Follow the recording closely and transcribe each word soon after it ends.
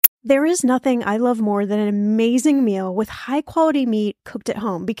There is nothing I love more than an amazing meal with high-quality meat cooked at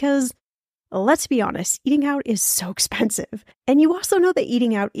home because, let's be honest, eating out is so expensive. And you also know that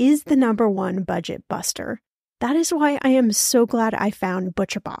eating out is the #1 budget buster. That is why I am so glad I found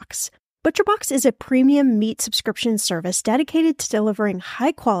ButcherBox. ButcherBox is a premium meat subscription service dedicated to delivering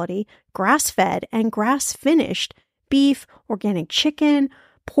high-quality, grass-fed, and grass-finished beef, organic chicken,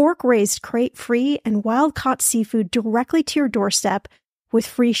 pork raised crate-free, and wild-caught seafood directly to your doorstep with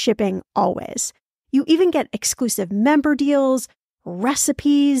free shipping always. You even get exclusive member deals,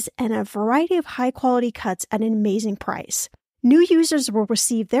 recipes, and a variety of high-quality cuts at an amazing price. New users will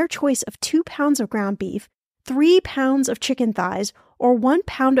receive their choice of 2 pounds of ground beef, 3 pounds of chicken thighs, or 1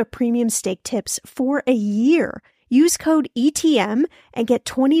 pound of premium steak tips for a year. Use code ETM and get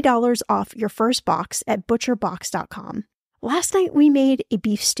 $20 off your first box at butcherbox.com. Last night we made a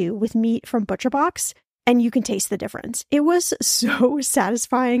beef stew with meat from ButcherBox, and you can taste the difference. It was so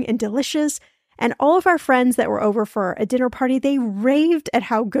satisfying and delicious, and all of our friends that were over for a dinner party, they raved at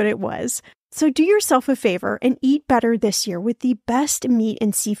how good it was. So do yourself a favor and eat better this year with the best meat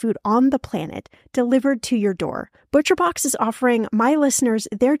and seafood on the planet delivered to your door. ButcherBox is offering my listeners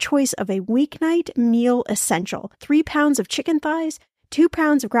their choice of a weeknight meal essential: 3 pounds of chicken thighs, 2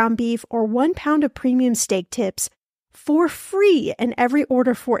 pounds of ground beef, or 1 pound of premium steak tips for free in every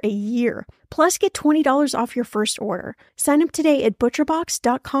order for a year. Plus, get $20 off your first order. Sign up today at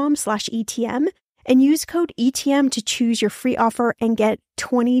butcherbox.com/ETM and use code ETM to choose your free offer and get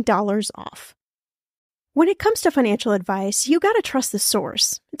 $20 off. When it comes to financial advice, you gotta trust the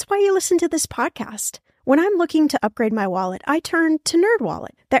source. It's why you listen to this podcast. When I'm looking to upgrade my wallet, I turn to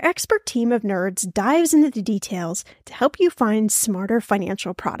NerdWallet. Their expert team of nerds dives into the details to help you find smarter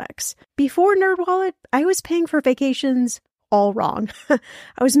financial products. Before NerdWallet, I was paying for vacations all wrong.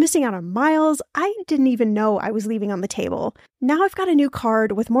 I was missing out on miles I didn't even know I was leaving on the table. Now I've got a new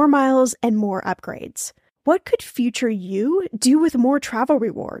card with more miles and more upgrades. What could future you do with more travel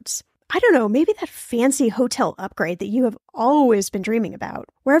rewards? I don't know, maybe that fancy hotel upgrade that you have always been dreaming about.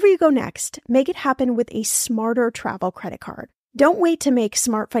 Wherever you go next, make it happen with a smarter travel credit card. Don't wait to make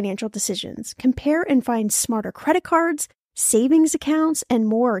smart financial decisions. Compare and find smarter credit cards, savings accounts, and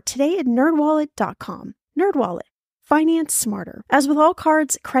more today at nerdwallet.com. NerdWallet. Finance smarter. As with all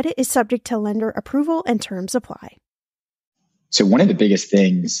cards, credit is subject to lender approval and terms apply. So one of the biggest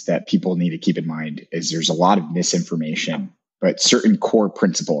things that people need to keep in mind is there's a lot of misinformation, but certain core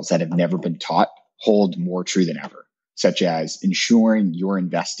principles that have never been taught hold more true than ever, such as ensuring you're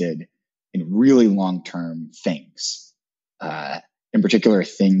invested in really long-term things, in particular,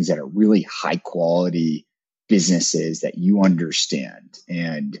 things that are really high quality businesses that you understand.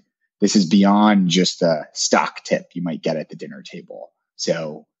 And this is beyond just a stock tip you might get at the dinner table.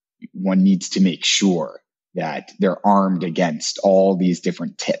 So one needs to make sure that they're armed against all these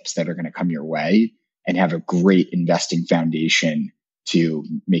different tips that are going to come your way and have a great investing foundation to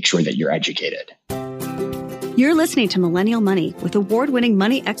make sure that you're educated. You're listening to Millennial Money with award-winning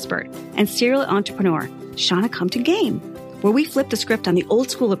money expert and serial entrepreneur, Shannah Come to Game, where we flip the script on the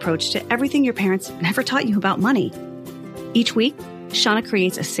old school approach to everything your parents never taught you about money. Each week, Shannah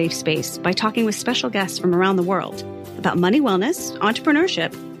creates a safe space by talking with special guests from around the world about money wellness,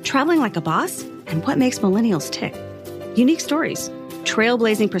 entrepreneurship, traveling like a boss, and what makes millennials tick. Unique stories,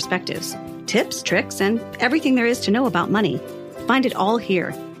 trailblazing perspectives, tips, tricks, and everything there is to know about money. Find it all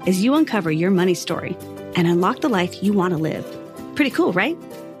here as you uncover your money story and unlock the life you want to live. Pretty cool, right?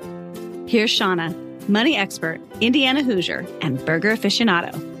 Here's Shannah, money expert, Indiana Hoosier, and burger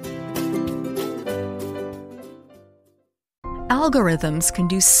aficionado. Algorithms can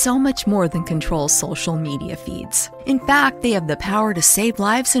do so much more than control social media feeds. In fact, they have the power to save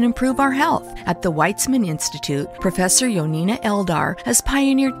lives and improve our health. At the Weitzman Institute, Professor Yonina Eldar has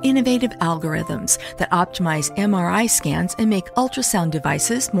pioneered innovative algorithms that optimize MRI scans and make ultrasound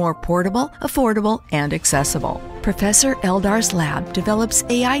devices more portable, affordable, and accessible. Professor Eldar's lab develops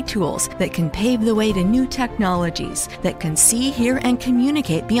AI tools that can pave the way to new technologies that can see, hear, and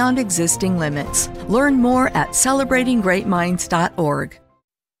communicate beyond existing limits. Learn more at celebratinggreatminds.org.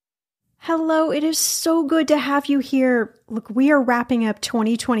 Hello, it is so good to have you here. Look, we are wrapping up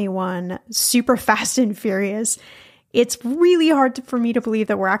 2021 super fast and furious. It's really hard for me to believe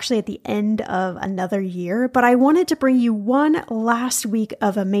that we're actually at the end of another year, but I wanted to bring you one last week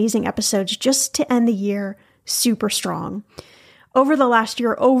of amazing episodes just to end the year super strong. Over the last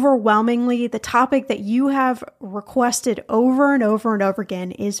year, overwhelmingly, the topic that you have requested over and over and over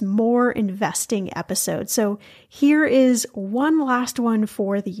again is more investing episodes. So here is one last one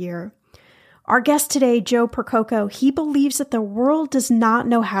for the year. Our guest today, Joe Percoco, he believes that the world does not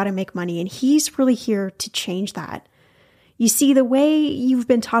know how to make money, and he's really here to change that. You see, the way you've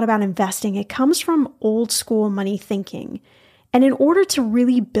been taught about investing, it comes from old school money thinking. And in order to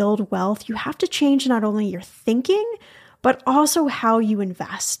really build wealth, you have to change not only your thinking, but also how you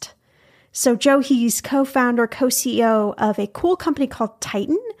invest. So Joe, he's co-founder, co-CEO of a cool company called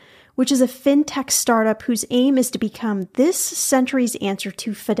Titan, which is a fintech startup whose aim is to become this century's answer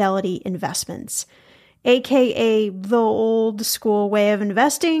to Fidelity Investments, aka the old school way of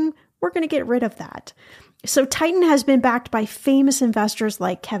investing. We're going to get rid of that. So Titan has been backed by famous investors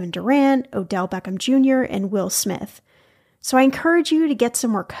like Kevin Durant, Odell Beckham Jr., and Will Smith. So I encourage you to get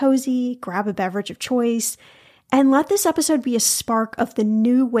somewhere cozy, grab a beverage of choice, and let this episode be a spark of the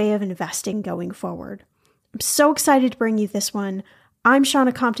new way of investing going forward. I'm so excited to bring you this one. I'm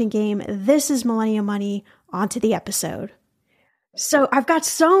Shannah Compton Game. This is Millennial Money. On to the episode. So I've got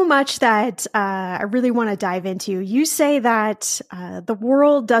so much that I really want to dive into. You say that the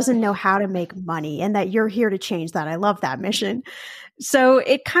world doesn't know how to make money and that you're here to change that. I love that mission. So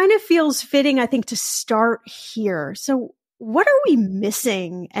it kind of feels fitting, I think, to start here. So what are we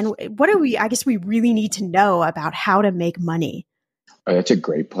missing? And what do we really need to know about how to make money? Oh, that's a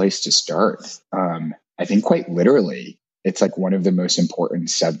great place to start. I think quite literally, it's like one of the most important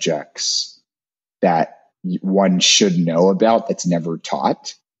subjects that one should know about that's never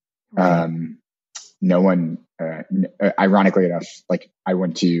taught. Right. No one, ironically enough, like I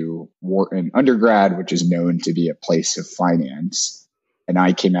went to Wharton undergrad, which is known to be a place of finance. And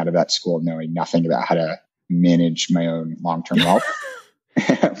I came out of that school knowing nothing about how to manage my own long-term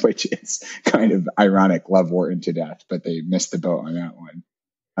wealth, which is kind of ironic. Love Wharton to death, but they missed the boat on that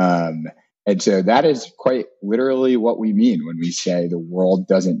one. And so that is quite literally what we mean when we say the world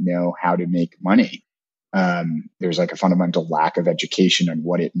doesn't know how to make money. There's like a fundamental lack of education on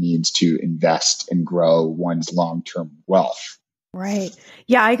what it means to invest and grow one's long-term wealth. Right.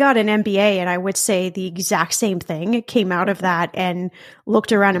 Yeah, I got an MBA and I would say the exact same thing. It came out of that and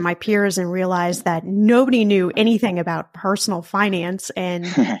looked around at my peers and realized that nobody knew anything about personal finance and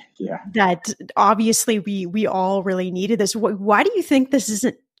that obviously we all really needed this. Why do you think this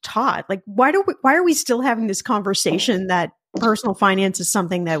isn't taught? Like, why are we still having this conversation that personal finance is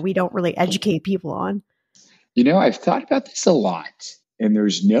something that we don't really educate people on? You know, I've thought about this a lot and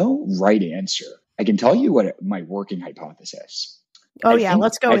there's no right answer. I can tell you what my working hypothesis.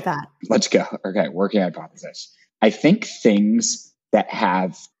 Let's go with that. Let's go. Okay, working hypothesis. I think things that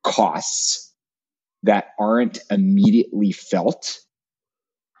have costs that aren't immediately felt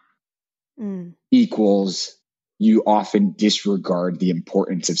equals you often disregard the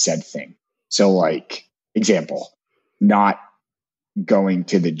importance of said thing. So like, example, not going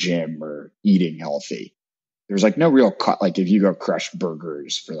to the gym or eating healthy. There's like no real cost. Like if you go crush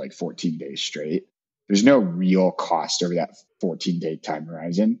burgers for like 14 days straight, there's no real cost over that 14-day time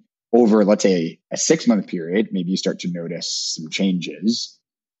horizon. Over, let's say, a 6-month period, maybe you start to notice some changes.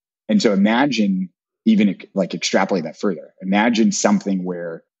 And so imagine, even like extrapolate that further. Imagine something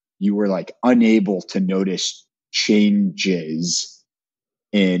where you were like unable to notice changes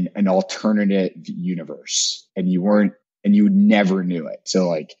in an alternative universe and you never knew it. So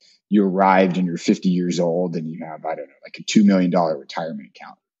like you arrived and you're 50 years old and you have, I don't know, like a $2 million retirement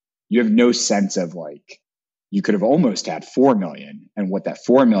account. You have no sense of like, you could have almost had 4 million and what that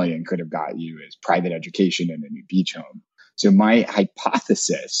 4 million could have got you is private education and a new beach home. So my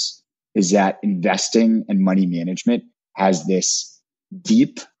hypothesis is that investing and money management has this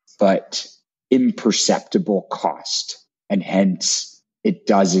deep but imperceptible cost, and hence it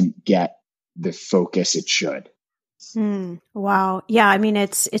doesn't get the focus it should. Wow. Yeah. I mean,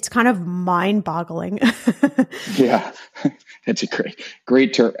 it's kind of mind boggling. Yeah. That's a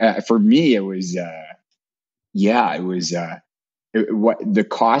great term. For me, it was, what the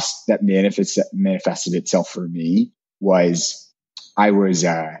cost that manifested itself for me was I was,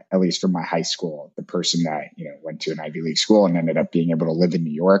 at least from my high school, the person that, went to an Ivy League school and ended up being able to live in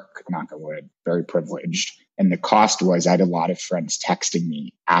New York, knock on wood, very privileged. And the cost was I had a lot of friends texting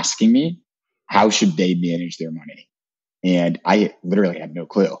me, asking me, how should they manage their money? And I literally had no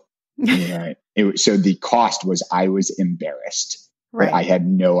clue. So the cost was I was embarrassed. Right. I had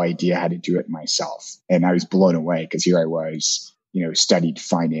no idea how to do it myself. And I was blown away because here I was, studied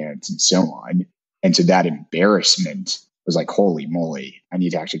finance and so on. And so that embarrassment was like, holy moly, I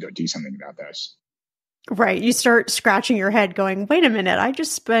need to actually go do something about this. Right. You start scratching your head going, wait a minute, I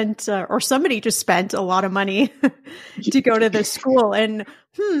just spent, or somebody just spent a lot of money to go to this school. And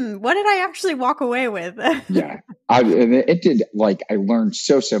what did I actually walk away with? Yeah. It did, like, I learned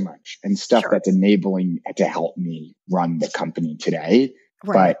so much and stuff that's enabling to help me run the company today.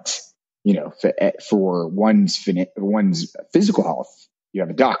 Right. But, for one's physical health, you have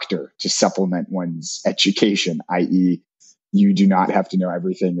a doctor to supplement one's education, i.e., you do not have to know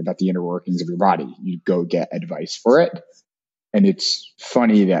everything about the inner workings of your body. You go get advice for it. And it's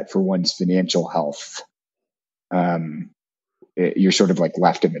funny that for one's financial health, you're sort of like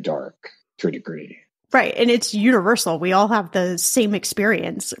left in the dark to a degree. Right. And it's universal. We all have the same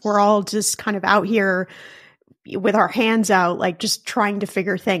experience. We're all just kind of out here with our hands out, like just trying to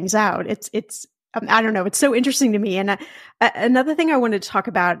figure things out. It's I don't know. It's so interesting to me. And another thing I wanted to talk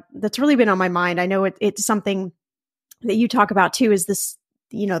about that's really been on my mind, I know it's something that you talk about too, is this,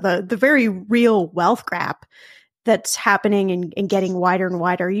 the very real wealth gap that's happening and getting wider and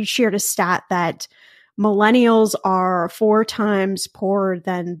wider. You shared a stat that millennials are 4 times poorer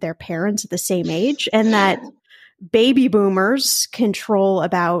than their parents at the same age, and that baby boomers control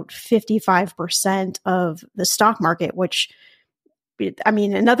about 55% of the stock market, which, I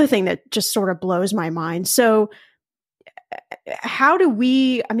mean, another thing that just sort of blows my mind. So how do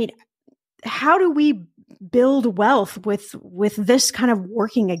we build wealth with this kind of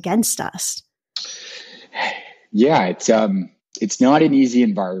working against us? Yeah, it's not an easy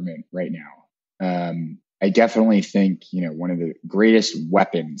environment right now. I definitely think, one of the greatest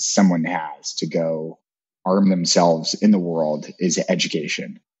weapons someone has to go arm themselves in the world is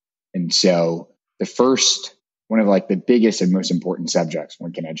education. And so one of like the biggest and most important subjects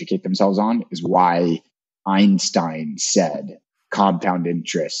one can educate themselves on is why Einstein said compound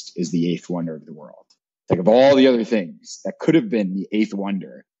interest is the 8th wonder of the world. Like, of all the other things that could have been the 8th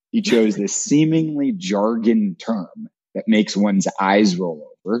wonder, he chose this seemingly jargon term that makes one's eyes roll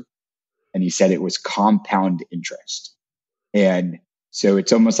over. And he said it was compound interest. And so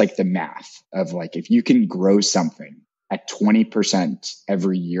it's almost like the math of like, if you can grow something at 20%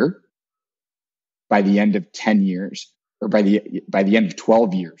 every year, by the end of 10 years, or by the end of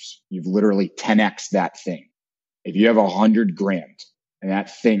 12 years, you've literally 10x that thing. If you have $100,000 and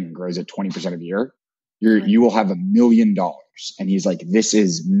that thing grows at 20% a year, you will have $1 million. And he's like, this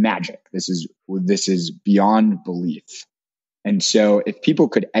is magic. This is beyond belief. And so if people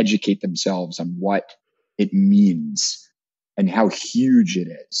could educate themselves on what it means and how huge it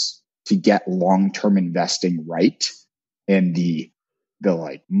is to get long-term investing right, and the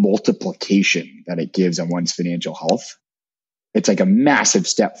like multiplication that it gives on one's financial health, it's like a massive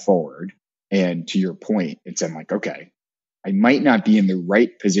step forward. And to your point, it's I'm like, okay, I might not be in the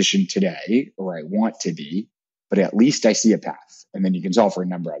right position today, or I want to be, but at least I see a path. And then you can solve for a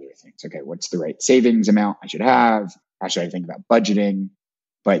number of other things. Okay, what's the right savings amount I should have? How should I think about budgeting?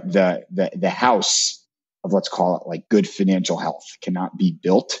 But the house of, let's call it like good financial health, cannot be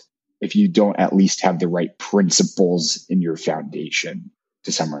built if you don't at least have the right principles in your foundation,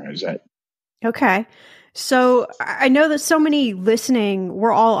 to summarize it. Okay. So I know that so many listening,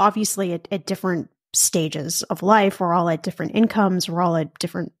 we're all obviously at different stages of life. We're all at different incomes. We're all at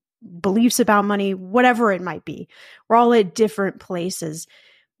different beliefs about money, whatever it might be. We're all at different places.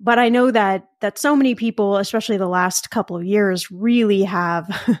 But I know that so many people, especially the last couple of years, really have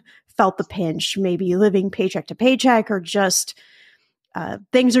felt the pinch, maybe living paycheck to paycheck, or just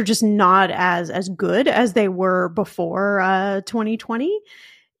things are just not as good as they were before 2020.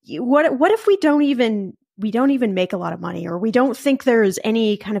 What if we don't even make a lot of money, or we don't think there's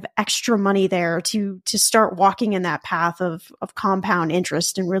any kind of extra money there to start walking in that path of compound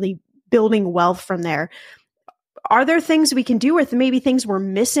interest and really building wealth from there? Are there things we can do, or maybe things we're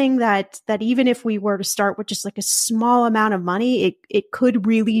missing that even if we were to start with just like a small amount of money, it could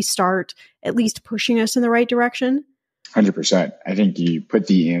really start at least pushing us in the right direction? 100%. I think you put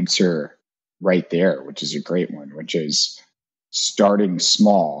the answer right there, which is a great one, which is starting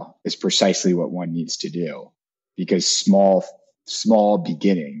small is precisely what one needs to do, because small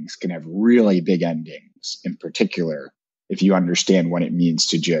beginnings can have really big endings, in particular, if you understand what it means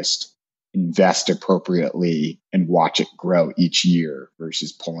to just invest appropriately and watch it grow each year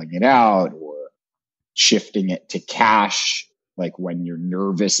versus pulling it out or shifting it to cash, like when you're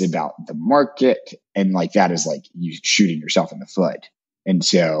nervous about the market. And like that is like you shooting yourself in the foot. And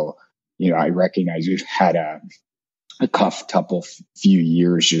so, I recognize we've had a couple few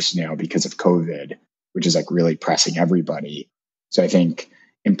years just now because of COVID, which is like really pressing everybody. So I think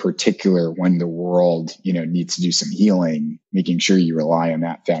in particular, when the world, needs to do some healing, making sure you rely on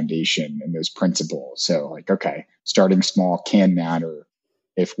that foundation and those principles. So like, okay, starting small can matter.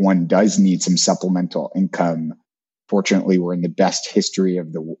 If one does need some supplemental income, fortunately, we're in the best history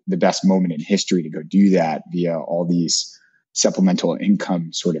of the best moment in history to go do that via all these supplemental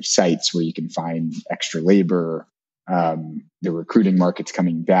income sort of sites where you can find extra labor. The recruiting market's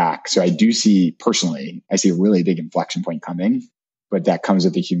coming back. So I see a really big inflection point coming, but that comes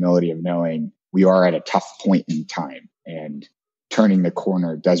with the humility of knowing we are at a tough point in time, and turning the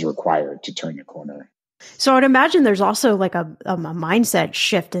corner does require to turn the corner. So I'd imagine there's also like a mindset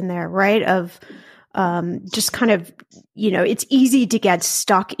shift in there, right? Of just kind of, it's easy to get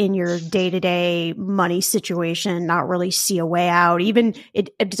stuck in your day-to-day money situation, not really see a way out. Even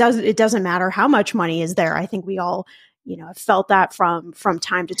it doesn't matter how much money is there. I think we all, have felt that from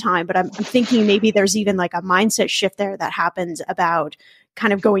time to time, but I'm thinking maybe there's even like a mindset shift there that happens about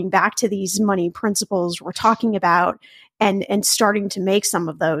kind of going back to these money principles we're talking about and starting to make some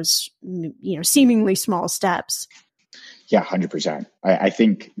of those, seemingly small steps. Yeah, 100%. I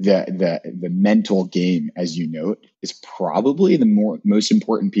think the mental game, as you note, is probably the most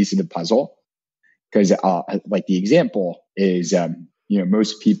important piece of the puzzle. Because like the example is,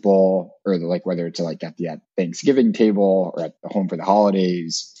 most people, or like whether it's like at the Thanksgiving table or at the home for the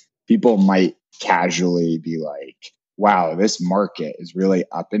holidays, people might casually be like, wow, this market is really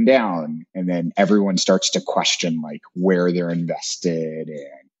up and down. And then everyone starts to question like where they're invested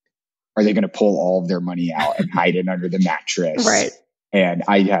and are they going to pull all of their money out and hide it under the mattress? Right. And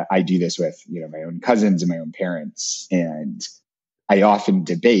I do this with, my own cousins and my own parents. And I often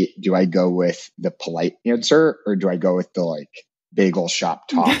debate, do I go with the polite answer or do I go with the like bagel shop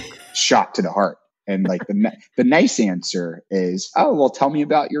talk shot to the heart? And like the nice answer is, oh, well, tell me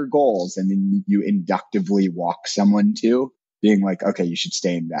about your goals. And then you inductively walk someone to being like, okay, you should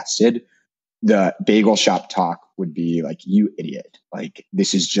stay invested. The bagel shop talk would be like, you idiot. Like,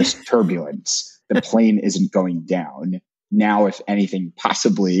 this is just turbulence. The plane isn't going down. Now, if anything,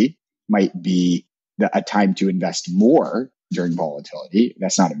 possibly might be a time to invest more during volatility.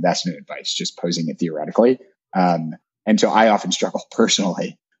 That's not investment advice, just posing it theoretically. And so I often struggle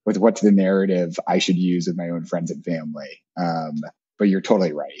personally with what's the narrative I should use with my own friends and family. But you're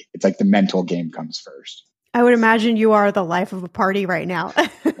totally right. It's like the mental game comes first. I would imagine you are the life of a party right now.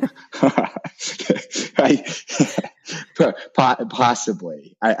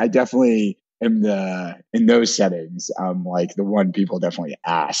 Possibly. I definitely am in those settings. Like the one people definitely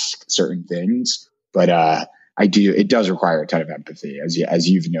ask certain things, but it does require a ton of empathy, as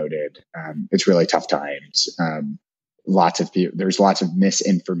you've noted. It's really tough times. There's lots of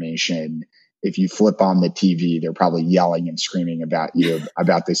misinformation. If you flip on the TV, they're probably yelling and screaming about you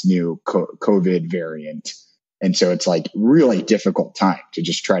about this new COVID variant. And so it's like really difficult time to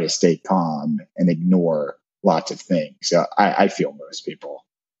just try to stay calm and ignore lots of things. So I feel most people.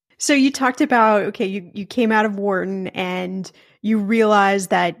 So you talked about, okay, you came out of Wharton and you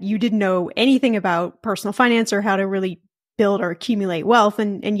realized that you didn't know anything about personal finance or how to really build or accumulate wealth.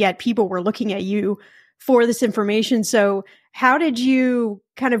 And yet people were looking at you for this information. So how did you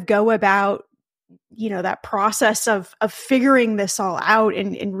kind of go about, that process of figuring this all out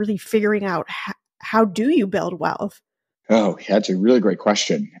and really figuring out how do you build wealth? Oh, yeah, that's a really great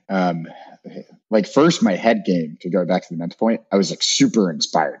question. Like first my head game, to go back to the mental point, I was like super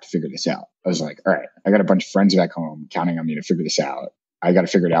inspired to figure this out. I was like, all right, I got a bunch of friends back home counting on me to figure this out. I got to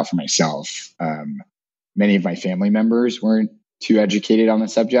figure it out for myself. Many of my family members weren't too educated on the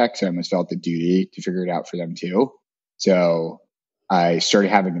subject, so I almost felt the duty to figure it out for them too. So I started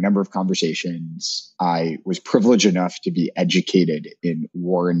having a number of conversations. I was privileged enough to be educated in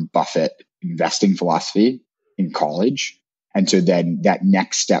Warren Buffett investing philosophy in college. And so then that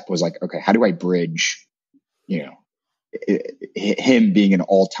next step was like, okay, how do I bridge, him being an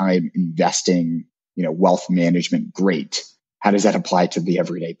all-time investing, wealth management great? How does that apply to the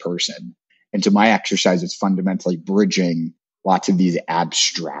everyday person? And so my exercise is fundamentally bridging lots of these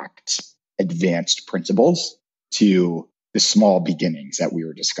abstract, advanced principles to the small beginnings that we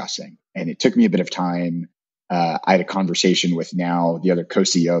were discussing. And it took me a bit of time. I had a conversation with now the other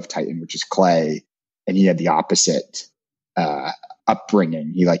co-CEO of Titan, which is Clay, and he had the opposite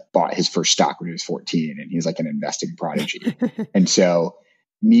upbringing. He like bought his first stock when he was 14 and he's like an investing prodigy. And so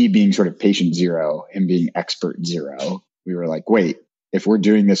me being sort of patient zero, him being expert zero, we were like, wait, if we're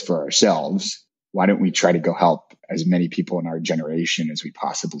doing this for ourselves, why don't we try to go help as many people in our generation as we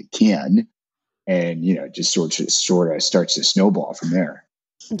possibly can? And, just sort of starts to snowball from there.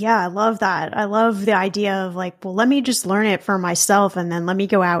 Yeah, I love that. I love the idea of like, well, let me just learn it for myself and then let me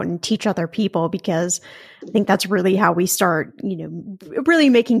go out and teach other people, because I think that's really how we start, really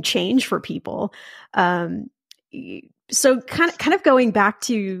making change for people. So kind of going back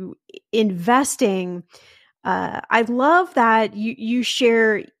to investing, I love that you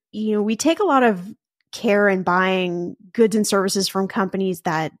share, we take a lot of care in buying goods and services from companies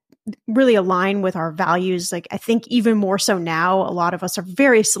that really align with our values. Like, I think even more so now, a lot of us are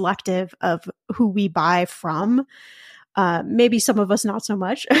very selective of who we buy from. Maybe some of us not so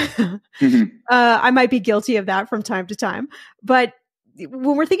much. Mm-hmm. I might be guilty of that from time to time. But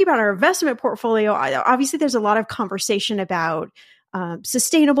when we're thinking about our investment portfolio, obviously there's a lot of conversation about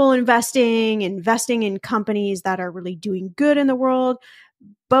sustainable investing, investing in companies that are really doing good in the world.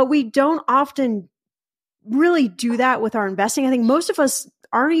 But we don't often really do that with our investing. I think most of us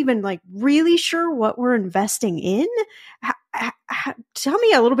aren't even like really sure what we're investing in. Tell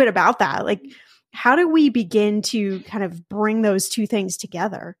me a little bit about that. Like, how do we begin to kind of bring those two things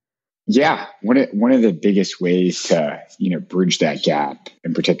together? Yeah, one of the biggest ways to bridge that gap,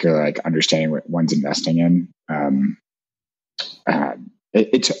 in particular, like understanding what one's investing in.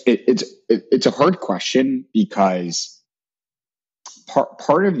 It's a hard question because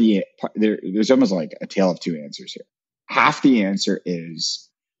part of there's almost like a tale of two answers here. Half the answer is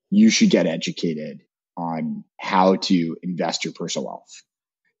you should get educated on how to invest your personal wealth.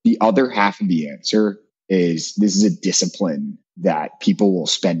 The other half of the answer is this is a discipline that people will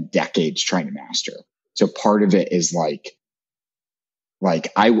spend decades trying to master. So part of it is like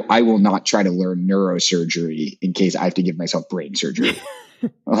I will not try to learn neurosurgery in case I have to give myself brain surgery.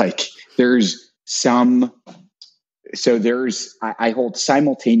 Like I hold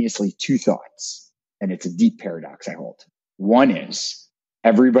simultaneously two thoughts, and it's a deep paradox I hold. One is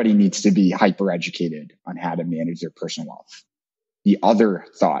everybody needs to be hyper educated on how to manage their personal wealth. The other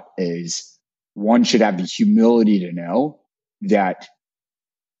thought is one should have the humility to know that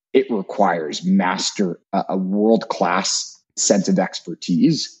it requires a world-class sense of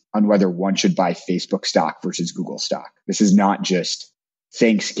expertise on whether one should buy Facebook stock versus Google stock. This is not just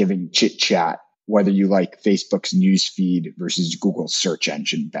Thanksgiving chit chat, whether you like Facebook's news feed versus Google's search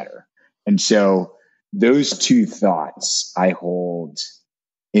engine better. And so those two thoughts I hold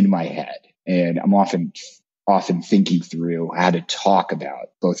in my head, and I'm often thinking through how to talk about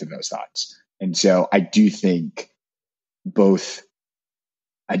both of those thoughts. And so I do think both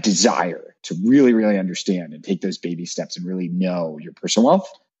a desire to really, really understand and take those baby steps and really know your personal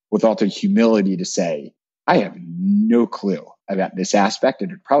wealth, with also humility to say, I have no clue about this aspect.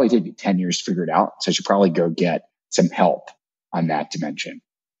 And it'd probably take me 10 years to figure it out. So I should probably go get some help on that dimension.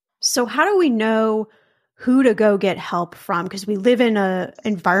 So how do we know who to go get help from? Because we live in an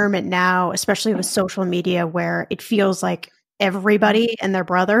environment now, especially with social media, where it feels like everybody and their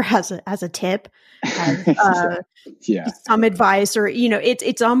brother has a tip, some advice, or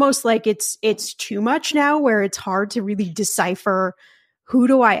it's almost like it's too much now, where it's hard to really decipher who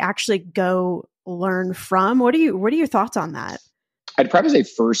do I actually go learn from. What are your thoughts on that? I'd probably say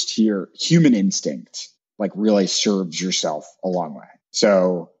first here, human instinct like really serves yourself a long way.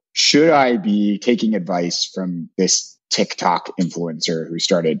 So should I be taking advice from this TikTok influencer who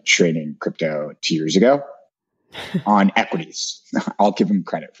started trading crypto 2 years ago on equities? I'll give him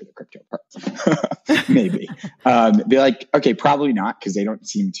credit for the crypto part. Maybe. Be like, okay, probably not, because they don't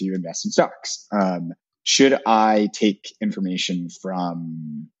seem to invest in stocks. Should I take information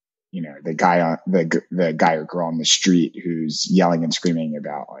from, the guy or girl on the street who's yelling and screaming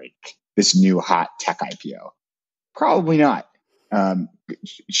about like this new hot tech IPO? Probably not.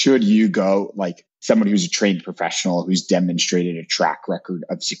 Should you go like somebody who's a trained professional who's demonstrated a track record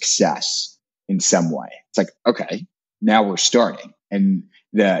of success in some way? It's like, okay, now we're starting. And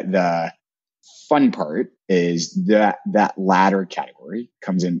the fun part is that latter category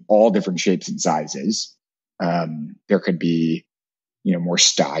comes in all different shapes and sizes. There could be, more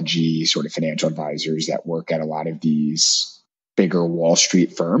stodgy sort of financial advisors that work at a lot of these bigger Wall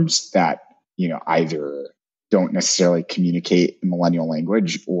Street firms that, either don't necessarily communicate in millennial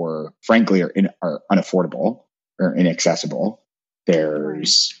language or frankly are unaffordable or inaccessible.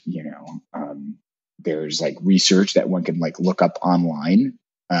 There's, there's like research that one can like look up online.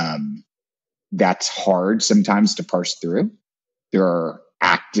 That's hard sometimes to parse through. There are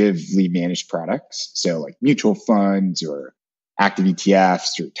actively managed products. So like mutual funds or active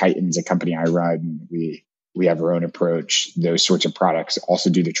ETFs or Titan's, a company I run. We have our own approach. Those sorts of products also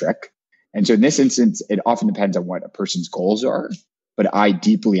do the trick. And so in this instance, it often depends on what a person's goals are. But I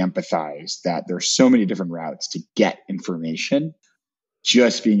deeply empathize that there are so many different routes to get information.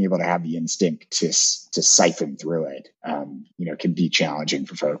 Just being able to have the instinct to siphon through it, can be challenging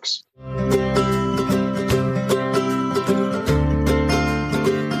for folks.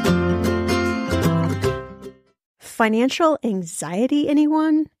 Financial anxiety,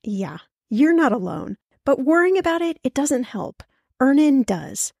 anyone? Yeah, you're not alone. But worrying about it doesn't help. Earnin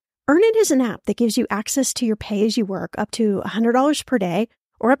does. Earnin is an app that gives you access to your pay as you work up to $100 per day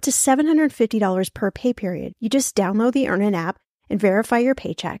or up to $750 per pay period. You just download the Earnin app and verify your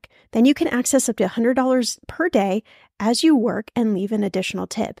paycheck. Then you can access up to $100 per day as you work and leave an additional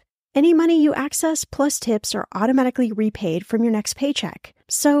tip. Any money you access plus tips are automatically repaid from your next paycheck.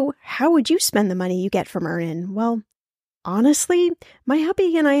 So how would you spend the money you get from Earnin? Well, Honestly, my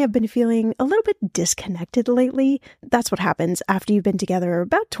hubby and I have been feeling a little bit disconnected lately. That's what happens after you've been together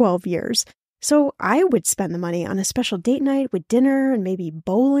about 12 years. So I would spend the money on a special date night with dinner and maybe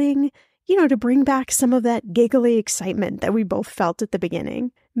bowling, to bring back some of that giggly excitement that we both felt at the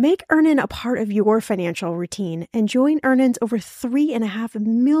beginning. Make Earnin a part of your financial routine and join Earnin's over 3.5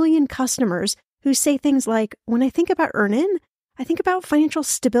 million customers who say things like, when I think about Earnin, I think about financial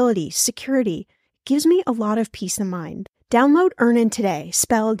stability, security. It gives me a lot of peace of mind. Download Earnin today,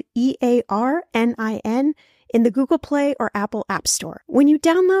 spelled EARNIN, in the Google Play or Apple App Store. When you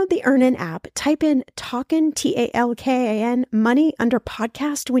download the Earnin app, type in Talkin', TALKAN, money under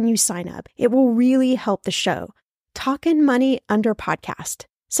podcast when you sign up. It will really help the show. Talkin' money under podcast.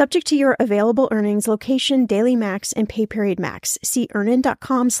 Subject to your available earnings, location, daily max, and pay period max. See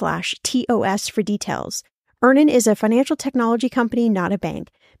earnin.com/TOS for details. Earnin is a financial technology company, not a bank.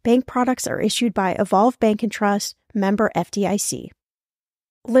 Bank products are issued by Evolve Bank and Trust, member FDIC.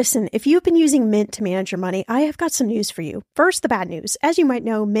 Listen, if you've been using Mint to manage your money, I have got some news for you. First, the bad news. As you might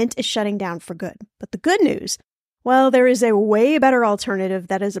know, Mint is shutting down for good. But the good news, well, there is a way better alternative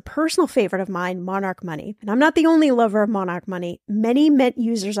that is a personal favorite of mine, Monarch Money. And I'm not the only lover of Monarch Money. Many Mint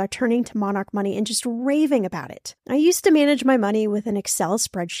users are turning to Monarch Money and just raving about it. I used to manage my money with an Excel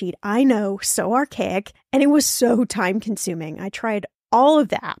spreadsheet. I know, so archaic, and it was so time-consuming. I tried all of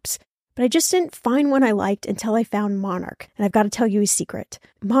the apps, but I just didn't find one I liked until I found Monarch. And I've got to tell you a secret.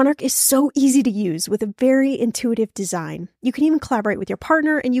 Monarch is so easy to use with a very intuitive design. You can even collaborate with your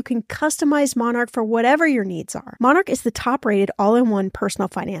partner, and you can customize Monarch for whatever your needs are. Monarch is the top-rated all-in-one personal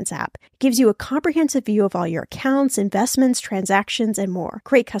finance app. It gives you a comprehensive view of all your accounts, investments, transactions, and more.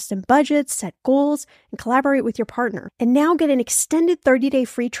 Create custom budgets, set goals, and collaborate with your partner. And now get an extended 30-day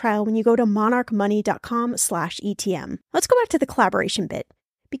free trial when you go to monarchmoney.com/ETM. Let's go back to the collaboration bit.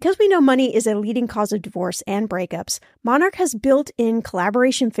 Because we know money is a leading cause of divorce and breakups, Monarch has built-in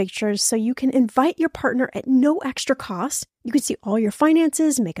collaboration features so you can invite your partner at no extra cost. You can see all your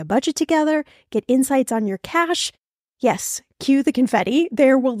finances, make a budget together, get insights on your cash. Yes, cue the confetti.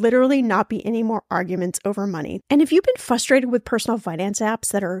 There will literally not be any more arguments over money. And if you've been frustrated with personal finance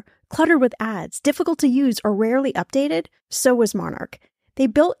apps that are cluttered with ads, difficult to use, or rarely updated, so was Monarch. They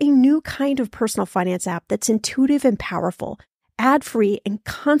built a new kind of personal finance app that's intuitive and powerful, ad-free, and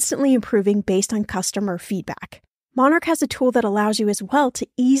constantly improving based on customer feedback. Monarch has a tool that allows you as well to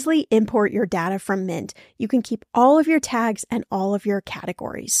easily import your data from Mint. You can keep all of your tags and all of your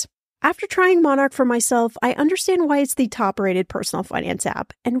categories. After trying Monarch for myself, I understand why it's the top-rated personal finance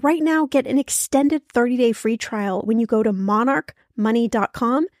app. And right now, get an extended 30-day free trial when you go to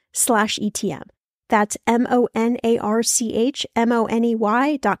monarchmoney.com/ETM. That's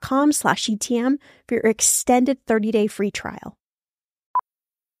monarchmoney.com/ETM for your extended 30-day free trial.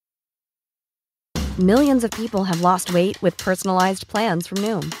 Millions of people have lost weight with personalized plans from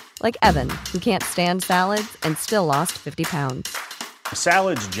Noom. Like Evan, who can't stand salads and still lost 50 pounds.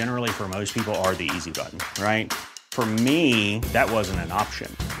 Salads generally for most people are the easy button, right? For me, that wasn't an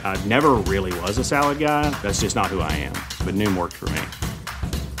option. I never really was a salad guy. That's just not who I am. But Noom worked for me.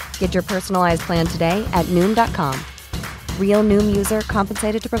 Get your personalized plan today at Noom.com. Real Noom user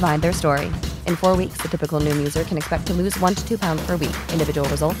compensated to provide their story. In 4 weeks, the typical Noom user can expect to lose 1 to 2 pounds per week. Individual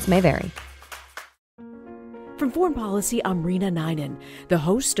results may vary. From Foreign Policy, I'm Rena Ninan, the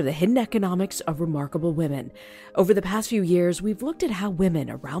host of The Hidden Economics of Remarkable Women. Over the past few years, we've looked at how women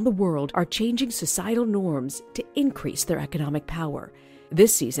around the world are changing societal norms to increase their economic power.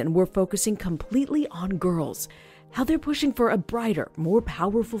 This season, we're focusing completely on girls, how they're pushing for a brighter, more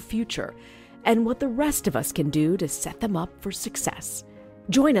powerful future, and what the rest of us can do to set them up for success.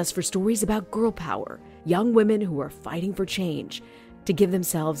 Join us for stories about girl power, young women who are fighting for change, to give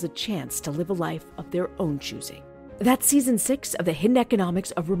themselves a chance to live a life of their own choosing. That's Season 6 of The Hidden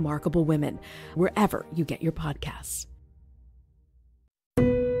Economics of Remarkable Women, wherever you get your podcasts.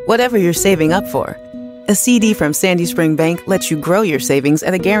 Whatever you're saving up for, a CD from Sandy Spring Bank lets you grow your savings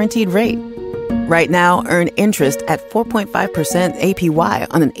at a guaranteed rate. Right now, earn interest at 4.5% APY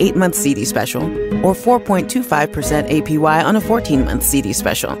on an 8-month CD special or 4.25% APY on a 14-month CD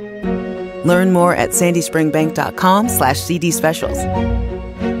special. Learn more at sandyspringbank.com/CD specials.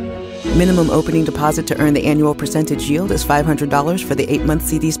 Minimum opening deposit to earn the annual percentage yield is $500 for the 8-month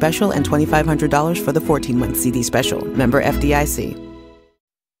CD special and $2,500 for the 14-month CD special. Member FDIC.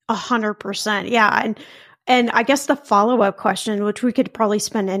 100%. Yeah. And I guess the follow-up question, which we could probably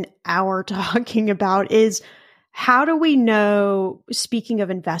spend an hour talking about, is how do we know, speaking of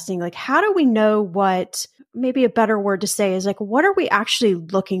investing, like how do we know what, maybe a better word to say is like, what are we actually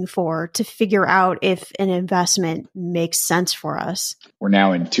looking for to figure out if an investment makes sense for us? We're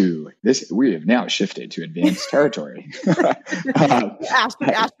now into this. We have now shifted to advanced territory.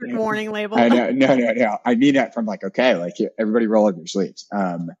 Asterisk warning label. I know, no. I mean that from like, okay, like everybody roll up your sleeves.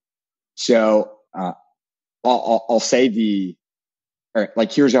 I'll say all right,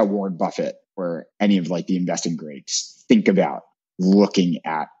 like here's how Warren Buffett or any of like the investing greats think about looking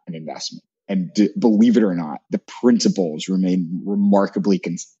at an investment. And believe it or not, the principles remain remarkably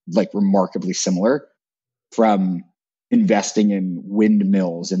similar from investing in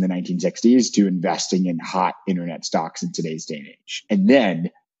windmills in the 1960s to investing in hot internet stocks in today's day and age. And then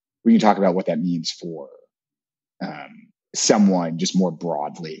we can talk about what that means for someone just more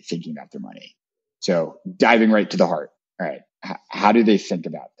broadly thinking about their money. So diving right to the heart. All right. How do they think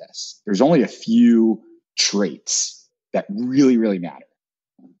about this? There's only a few traits that really, really matter.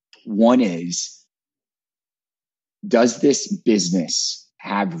 One is, does this business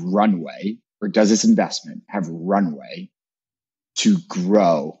have runway, or does this investment have runway to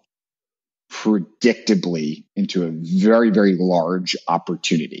grow predictably into a very, very large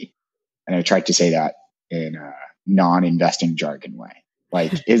opportunity? And I tried to say that in a non-investing jargon way.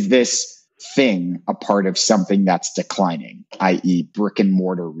 Like, is this thing a part of something that's declining, i.e. brick and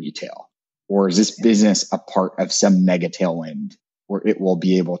mortar retail? Or is this business a part of some mega tailwind where it will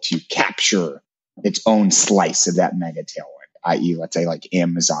be able to capture its own slice of that mega tailwind, i.e. let's say like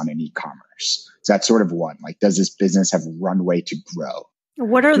Amazon and e-commerce? So that's sort of one. Like, does this business have runway to grow?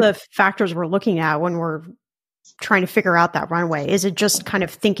 What are the factors we're looking at when we're trying to figure out that runway? Is it just kind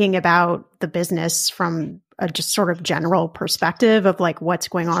of thinking about the business from a just sort of general perspective of like what's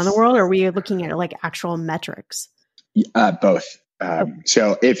going on in the world? Or are we looking at like actual metrics? Both.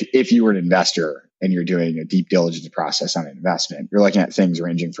 So if you were an investor and you're doing a deep diligence process on an investment, you're looking at things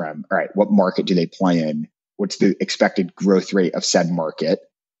ranging from, all right, what market do they play in? What's the expected growth rate of said market?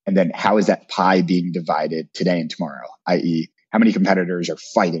 And then how is that pie being divided today and tomorrow? i.e. how many competitors are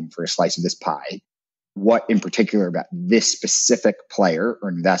fighting for a slice of this pie? What in particular about this specific player or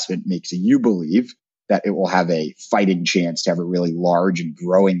investment makes you believe that it will have a fighting chance to have a really large and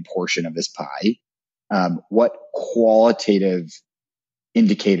growing portion of this pie? What qualitative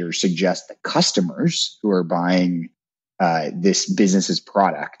indicators suggest that customers who are buying this business's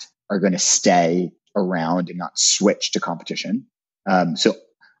product are going to stay around and not switch to competition? So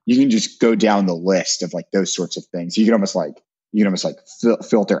you can just go down the list of like those sorts of things. You can almost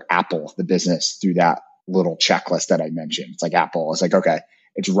filter Apple, the business, through that little checklist that I mentioned. It's like Apple. It's like, okay,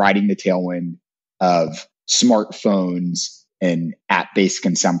 it's riding the tailwind of smartphones and app-based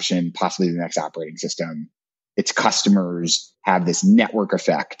consumption, possibly the next operating system. Its customers have this network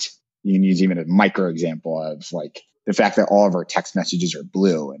effect. You can use even a micro example of like the fact that all of our text messages are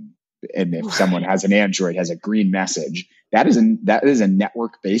blue, and if someone has an Android, has a green message, that is a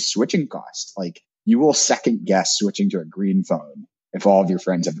network-based switching cost. Like, you will second guess switching to a green phone if all of your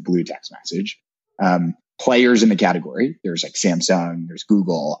friends have a blue text message. Players in the category, there's like Samsung, there's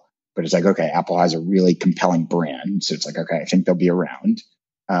Google, but it's like, okay, Apple has a really compelling brand. So it's like, okay, I think they'll be around.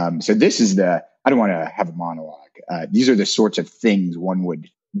 So this is I don't want to have a monologue. These are the sorts of things one would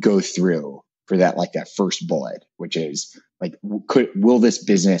go through for that first bullet, which is like, will this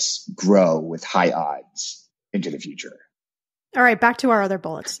business grow with high odds into the future? All right, back to our other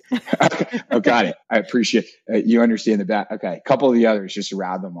bullets. Okay. Oh, got it. I appreciate you understand the back. Okay, a couple of the others just to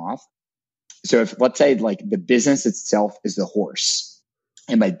round them off. So if, let's say, like the business itself is the horse,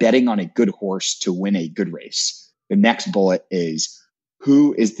 and by betting on a good horse to win a good race, the next bullet is,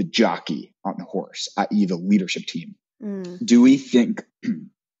 who is the jockey on the horse, i.e. the leadership team? Do we think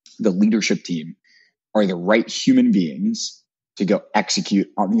the leadership team are the right human beings to go execute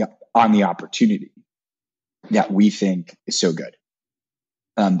on the opportunity that we think is so good?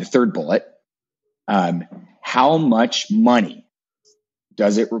 The third bullet, how much money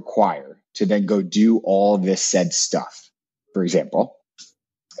does it require to then go do all this said stuff? For example,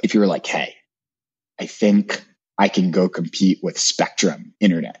 if you're like, hey, I think I can go compete with Spectrum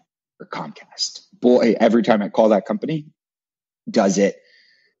Internet or Comcast. Boy, every time I call that company, the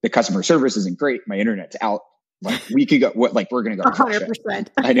customer service isn't great. My internet's out. Like, we could go, we're going to go 100%.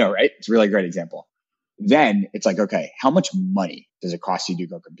 I know, right? It's a really great example. Then it's like, okay, how much money does it cost you to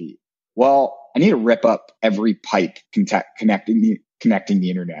go compete? Well, I need to rip up every pipe connecting the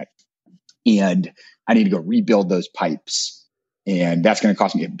internet, and I need to go rebuild those pipes, and that's going to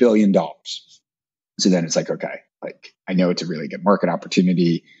cost me $1 billion. So then it's like, okay, like, I know it's a really good market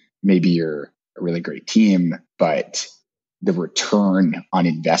opportunity. Maybe you're a really great team, but the return on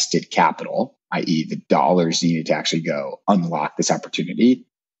invested capital i.e. the dollars needed to actually go unlock this opportunity,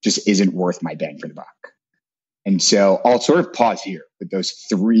 just isn't worth my bang for the buck. And so I'll sort of pause here with those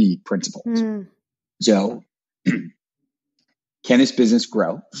three principles. So can this business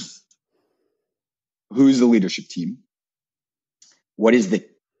grow? Who's the leadership team? What is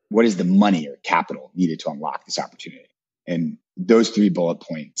the money or capital needed to unlock this opportunity? And those three bullet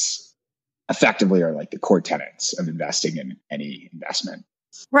points effectively are like the core tenets of investing in any investment.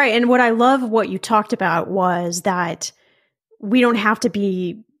 Right. And what I love what you talked about was that we don't have to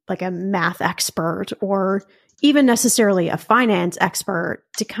be like a math expert or even necessarily a finance expert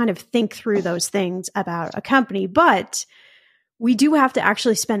to kind of think through those things about a company, but we do have to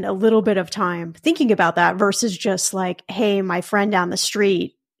actually spend a little bit of time thinking about that versus just like, hey, my friend down the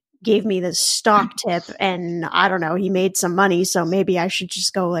street gave me this stock tip and I don't know, he made some money. So maybe I should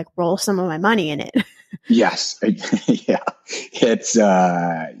just go like roll some of my money in it. Yes. Yeah. It's,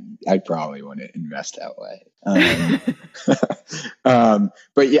 I probably wouldn't invest that way.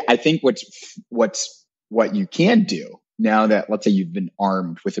 But yeah, I think what you can do now that, let's say you've been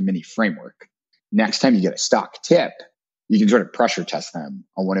armed with a mini framework, next time you get a stock tip, you can sort of pressure test them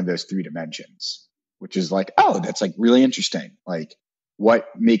on one of those three dimensions, which is like, oh, that's like really interesting. Like, what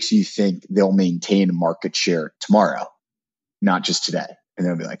makes you think they'll maintain market share tomorrow, not just today? And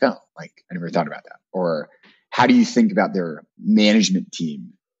they'll be like, oh, like I never thought about that. Or how do you think about their management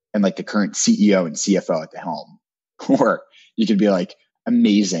team and like the current CEO and CFO at the helm? Or you could be like,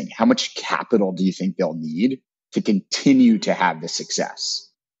 amazing. How much capital do you think they'll need to continue to have the success?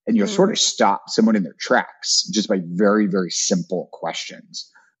 And you'll sort of stop someone in their tracks just by very, very simple questions.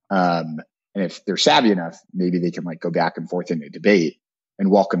 And if they're savvy enough, maybe they can like go back and forth in a debate. And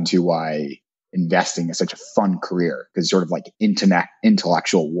welcome to why investing is such a fun career, because it's sort of like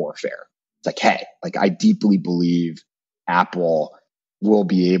intellectual warfare. It's like, hey, like I deeply believe Apple will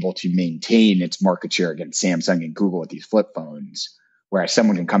be able to maintain its market share against Samsung and Google with these flip phones. Whereas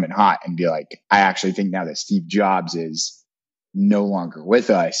someone can come in hot and be like, I actually think now that Steve Jobs is no longer with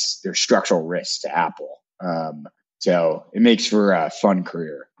us, there's structural risks to Apple. So it makes for a fun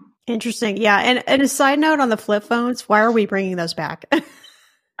career. Interesting. Yeah. And a side note on the flip phones, why are we bringing those back?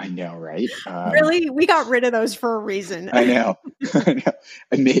 I know, right? Really? We got rid of those for a reason. I know.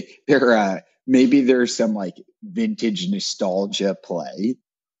 And maybe there's some like vintage nostalgia play.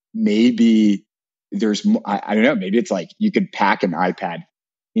 Maybe there's, I don't know, maybe it's like you could pack an iPad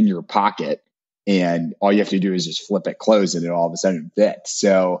in your pocket and all you have to do is just flip it closed and it all of a sudden fits.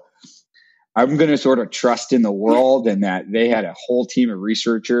 So I'm going to sort of trust in the world and that they had a whole team of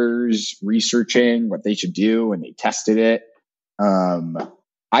researchers researching what they should do and they tested it.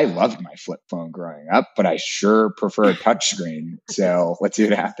 I loved my flip phone growing up, but I sure prefer a touchscreen. So let's see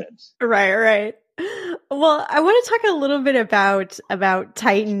what happens. Right. Well, I want to talk a little bit about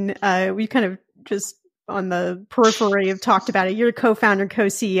Titan. We kind of just on the periphery have talked about it. You're a co-founder,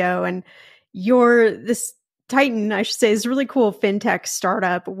 co-CEO, and this Titan, I should say, is a really cool fintech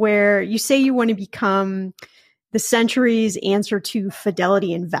startup where you say you want to become the century's answer to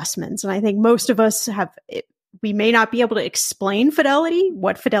Fidelity investments. And I think most of us we may not be able to explain Fidelity,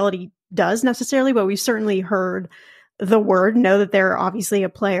 what Fidelity does necessarily, but we've certainly heard the word, know that they're obviously a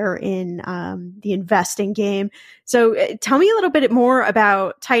player in the investing game. So tell me a little bit more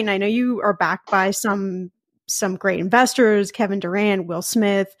about Titan. I know you are backed by some great investors, Kevin Durant, Will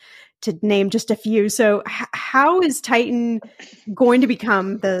Smith, to name just a few. So how is Titan going to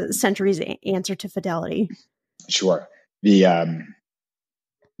become the century's answer to Fidelity? Sure.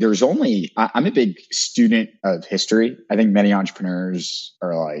 I'm a big student of history. I think many entrepreneurs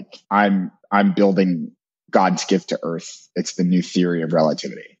are like, I'm building God's gift to earth. It's the new theory of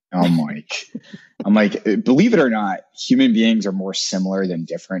relativity. And I'm like, believe it or not, human beings are more similar than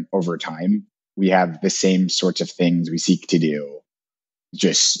different over time. We have the same sorts of things we seek to do.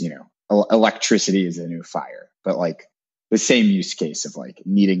 Just, electricity is the new fire, but like the same use case of like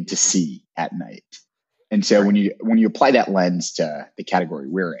needing to see at night. And so when you apply that lens to the category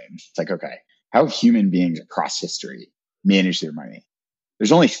we're in, it's like, okay, how have human beings across history managed their money?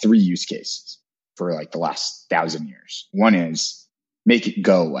 There's only three use cases for like the last 1,000 years. One is make it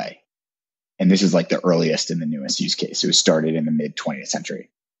go away. And this is like the earliest and the newest use case. It was started in the mid 20th century.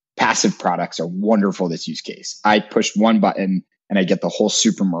 Passive products are wonderful, this use case. I push one button and I get the whole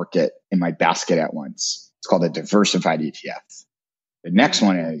supermarket in my basket at once. It's called a diversified ETF. The next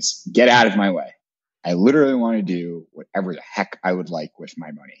one is get out of my way. I literally want to do whatever the heck I would like with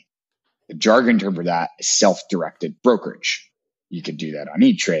my money. The jargon term for that is self-directed brokerage. You could do that on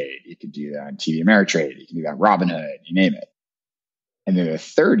E-Trade. You could do that on TD Ameritrade. You can do that on Robinhood, you name it. And then the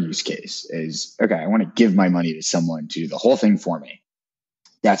third use case is, okay, I want to give my money to someone to do the whole thing for me.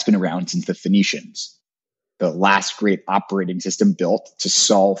 That's been around since the Phoenicians. The last great operating system built to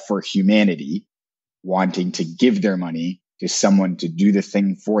solve for humanity wanting to give their money to someone to do the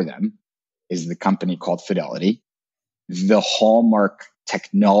thing for them is the company called Fidelity. The hallmark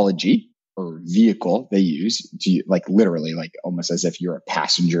technology or vehicle they use, to, like literally, like almost as if you're a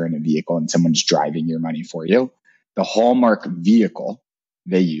passenger in a vehicle and someone's driving your money for you. The hallmark vehicle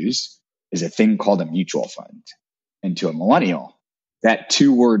they use is a thing called a mutual fund. And to a millennial, that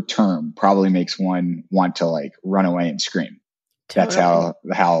 2-word term probably makes one want to like run away and scream. Totally.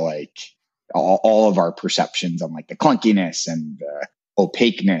 That's how like all of our perceptions on like the clunkiness and the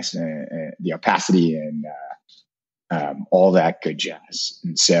opaqueness, the opacity and all that good jazz.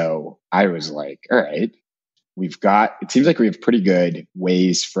 And so I was like, all right, it seems like we have pretty good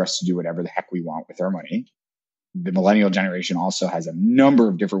ways for us to do whatever the heck we want with our money. The millennial generation also has a number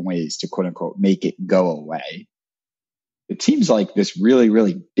of different ways to quote unquote make it go away. It seems like this really,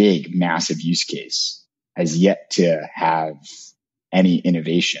 really big, massive use case has yet to have any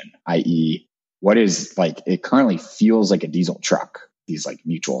innovation, i.e., what is like, it currently feels like a diesel truck, these like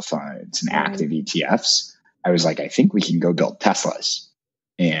mutual funds and active ETFs. I was like, I think we can go build Teslas.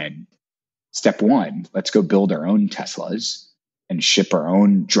 And step one, let's go build our own Teslas and ship our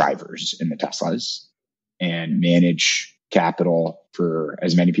own drivers in the Teslas and manage capital for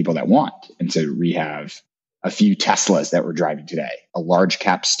as many people that want. And so we have a few Teslas that we're driving today, a large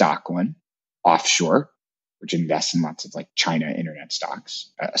cap stock one offshore, which invests in lots of like China internet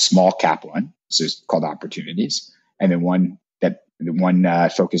stocks, a small cap one, so it's called opportunities, and then one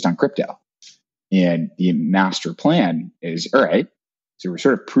focused on crypto. And the master plan is, all right, so we're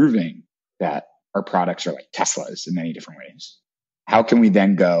sort of proving that our products are like Teslas in many different ways. How can we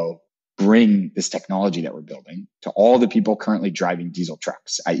then go bring this technology that we're building to all the people currently driving diesel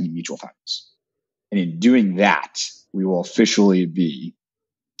trucks, i.e. mutual funds? And in doing that, we will officially be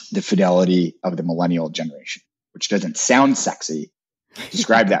the Fidelity of the millennial generation, which doesn't sound sexy,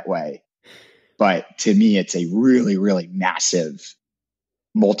 described that way. But to me, it's a really, really massive,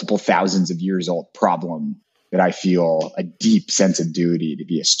 multiple thousands of years old problem that I feel a deep sense of duty to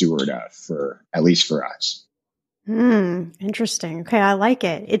be a steward of, for at least for us. Interesting. Okay, I like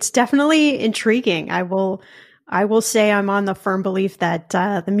it. It's definitely intriguing. I will say I'm on the firm belief that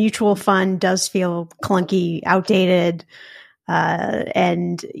the mutual fund does feel clunky, outdated,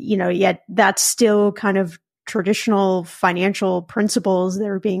 and yet that's still kind of traditional financial principles that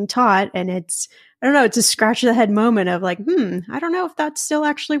are being taught, and it's a scratch of the head moment of like, I don't know if that still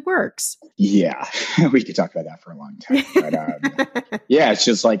actually works. Yeah, we could talk about that for a long time. But yeah, it's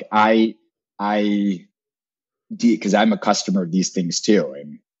just like because I'm a customer of these things too,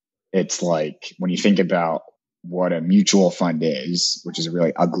 and it's like when you think about what a mutual fund is, which is a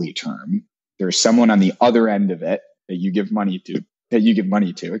really ugly term, there's someone on the other end of it that you give money to,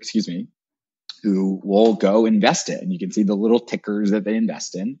 who will go invest it. And you can see the little tickers that they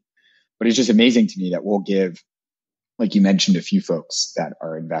invest in. But it's just amazing to me that we'll give, like you mentioned, a few folks that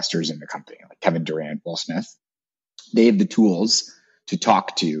are investors in the company, like Kevin Durant, Will Smith. They have the tools to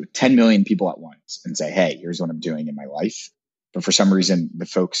talk to 10 million people at once and say, hey, here's what I'm doing in my life. But for some reason, the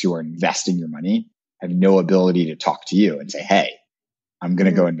folks who are investing your money have no ability to talk to you and say, hey, I'm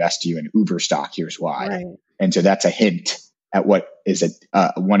going to go invest you in Uber stock. Here's why. Right. And so that's a hint at what is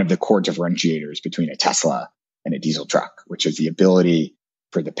one of the core differentiators between a Tesla and a diesel truck, which is the ability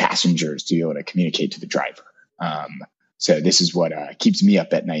for the passengers to be able to communicate to the driver. So this is what keeps me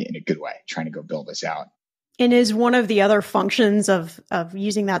up at night in a good way, trying to go build this out. And is one of the other functions of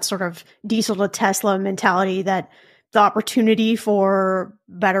using that sort of diesel to Tesla mentality that the opportunity for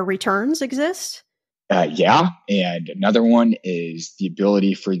better returns exists? Yeah. And another one is the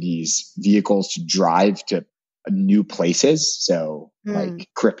ability for these vehicles to drive to new places. So like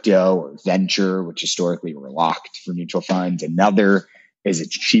crypto or venture, which historically were locked for mutual funds. Another is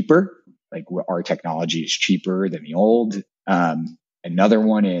it's cheaper. Like our technology is cheaper than the old. Another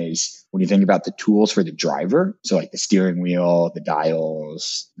one is when you think about the tools for the driver. So like the steering wheel, the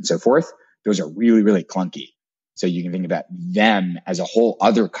dials, and so forth, those are really, really clunky. So you can think about them as a whole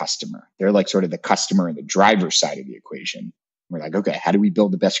other customer. They're like sort of the customer and the driver side of the equation. We're like, okay, how do we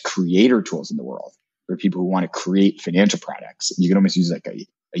build the best creator tools in the world for people who want to create financial products? You can almost use like a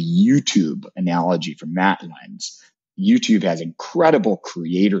YouTube analogy from that lens. YouTube has incredible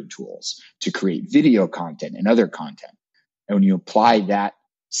creator tools to create video content and other content. And when you apply that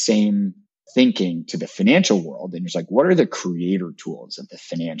same thinking to the financial world, and you're like, what are the creator tools of the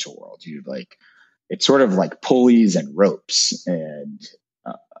financial world? It's sort of like pulleys and ropes. And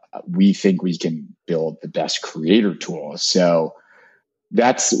we think we can build the best creator tools. So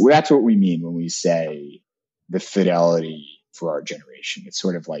that's what we mean when we say the Fidelity for our generation. It's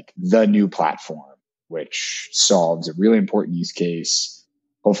sort of like the new platform, which solves a really important use case.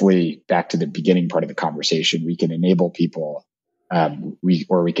 Hopefully, back to the beginning part of the conversation, we can enable people,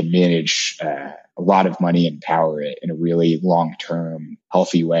 we can manage a lot of money and power it in a really long-term,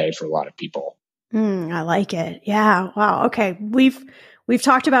 healthy way for a lot of people. I like it. Yeah. Wow. Okay. We've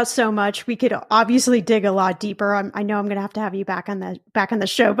talked about so much. We could obviously dig a lot deeper. I know I'm going to have you back on the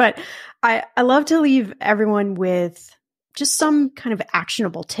show, but I love to leave everyone with just some kind of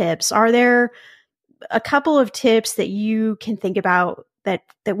actionable tips. Are there a couple of tips that you can think about that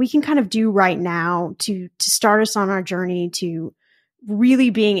we can kind of do right now to start us on our journey to really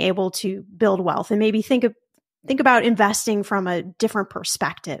being able to build wealth and maybe think about investing from a different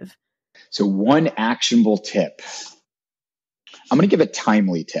perspective? So one actionable tip, I'm going to give a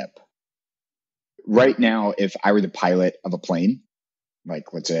timely tip. Right now, if I were the pilot of a plane,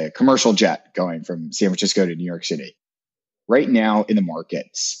 like let's say a commercial jet going from San Francisco to New York City, right now in the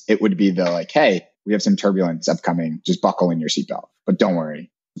markets, it would be the like, hey, we have some turbulence upcoming, just buckle in your seatbelt. But don't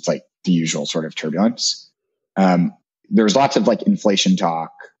worry, it's like the usual sort of turbulence. There's lots of like inflation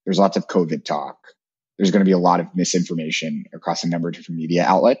talk. There's lots of COVID talk. There's going to be a lot of misinformation across a number of different media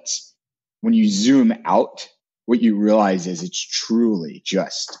outlets. When you zoom out, what you realize is it's truly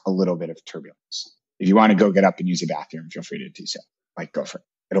just a little bit of turbulence. If you want to go get up and use a bathroom, feel free to do so. Like, go for it.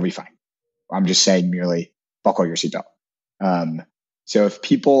 It'll be fine. I'm just saying merely buckle your seatbelt. So if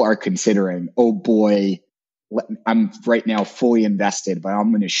people are considering, oh boy, I'm right now fully invested, but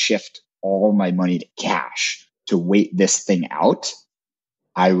I'm going to shift all my money to cash to wait this thing out,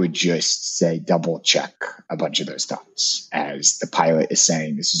 I would just say double check a bunch of those thoughts. As the pilot is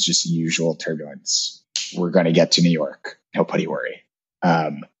saying, this is just usual turbulence. We're going to get to New York. Nobody worry.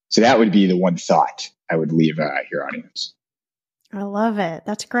 So that would be the one thought I would leave your audience. I love it.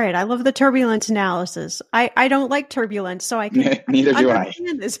 That's great. I love the turbulence analysis. I don't like turbulence, so I can neither do I.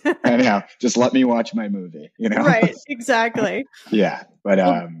 This. I know. Just let me watch my movie, you know? Right. Exactly. Yeah. But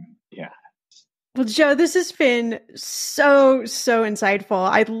yeah. Well, Joe, this has been so insightful.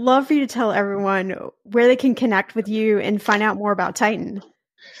 I'd love for you to tell everyone where they can connect with you and find out more about Titan.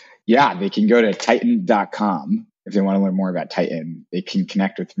 Yeah, they can go to titan.com. If they want to learn more about Titan, they can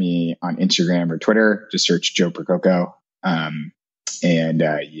connect with me on Instagram or Twitter. Just search Joe Percoco.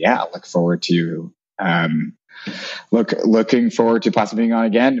 Look forward to looking forward to possibly being on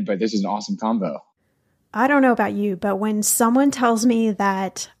again. But this is an awesome combo. I don't know about you, but when someone tells me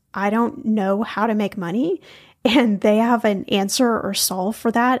that I don't know how to make money and they have an answer or solve for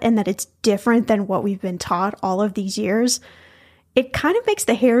that, and that it's different than what we've been taught all of these years, it kind of makes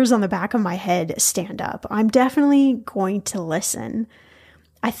the hairs on the back of my head stand up. I'm definitely going to listen.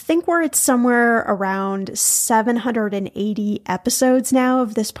 I think we're at somewhere around 780 episodes now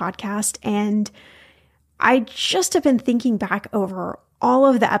of this podcast, and I just have been thinking back over all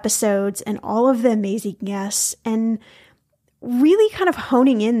of the episodes and all of the amazing guests and really kind of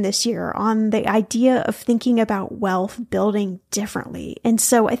honing in this year on the idea of thinking about wealth building differently. And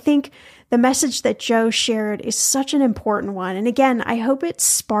so I think the message that Joe shared is such an important one. And again, I hope it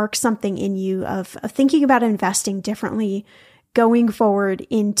sparks something in you of thinking about investing differently going forward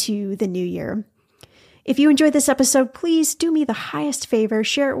into the new year. If you enjoyed this episode, please do me the highest favor,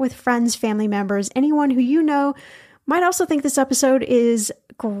 share it with friends, family members, anyone who you know might also think this episode is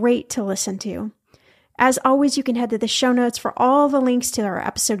great to listen to. As always, you can head to the show notes for all the links to our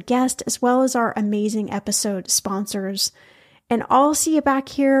episode guest, as well as our amazing episode sponsors. And I'll see you back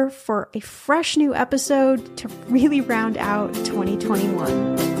here for a fresh new episode to really round out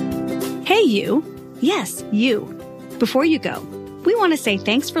 2021. Hey, you. Yes, you. Before you go, we want to say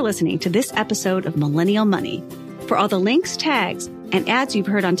thanks for listening to this episode of Millennial Money. For all the links, tags, and ads you've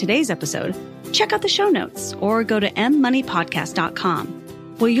heard on today's episode, check out the show notes or go to mmoneypodcast.com,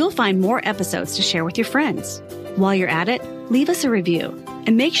 where you'll find more episodes to share with your friends. While you're at it, leave us a review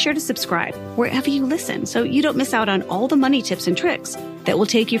and make sure to subscribe wherever you listen so you don't miss out on all the money tips and tricks that will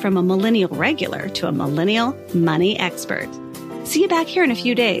take you from a millennial regular to a millennial money expert. See you back here in a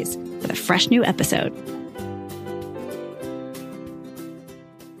few days with a fresh new episode.